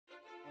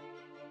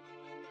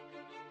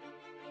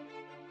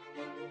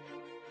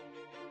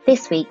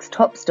This week's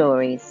top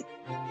stories.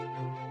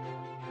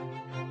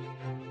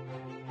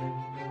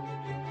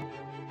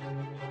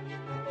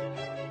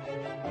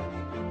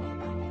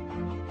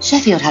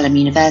 Sheffield Hallam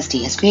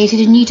University has created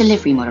a new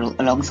delivery model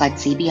alongside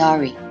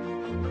CBRE.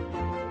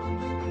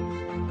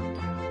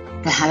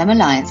 The Hallam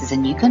Alliance is a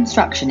new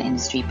construction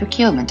industry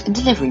procurement and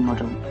delivery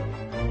model,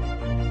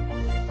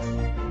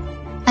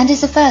 and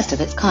is the first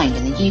of its kind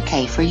in the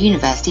UK for a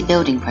university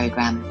building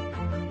programme.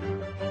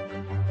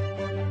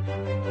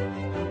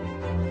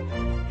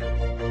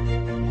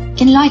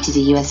 In light of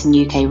the US and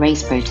UK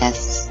race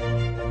protests,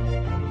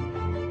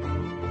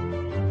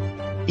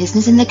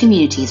 Business in the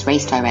Community's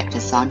Race Director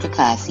Sandra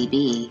Kerr,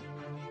 CBE,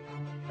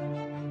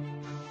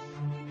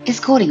 is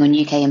calling on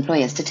UK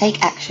employers to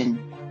take action.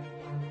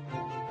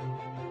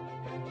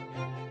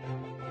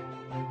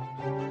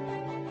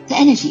 The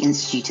Energy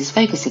Institute is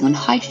focusing on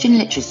hydrogen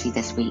literacy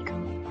this week,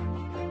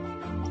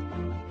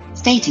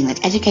 stating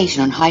that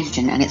education on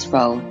hydrogen and its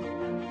role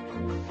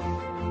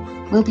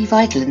will be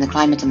vital in the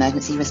climate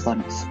emergency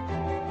response.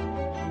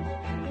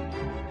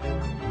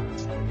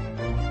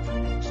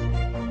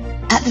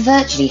 At the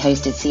virtually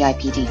hosted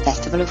CIPD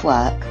Festival of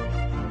Work,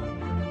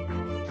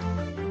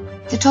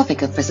 the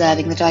topic of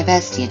preserving the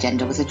diversity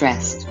agenda was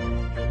addressed,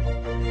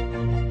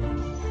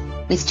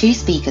 with two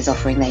speakers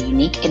offering their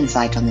unique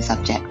insight on the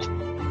subject.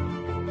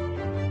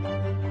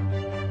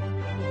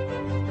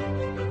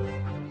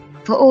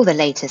 For all the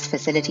latest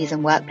facilities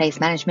and workplace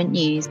management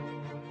news,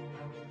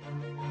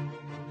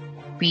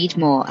 read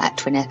more at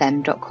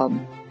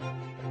TWinFM.com.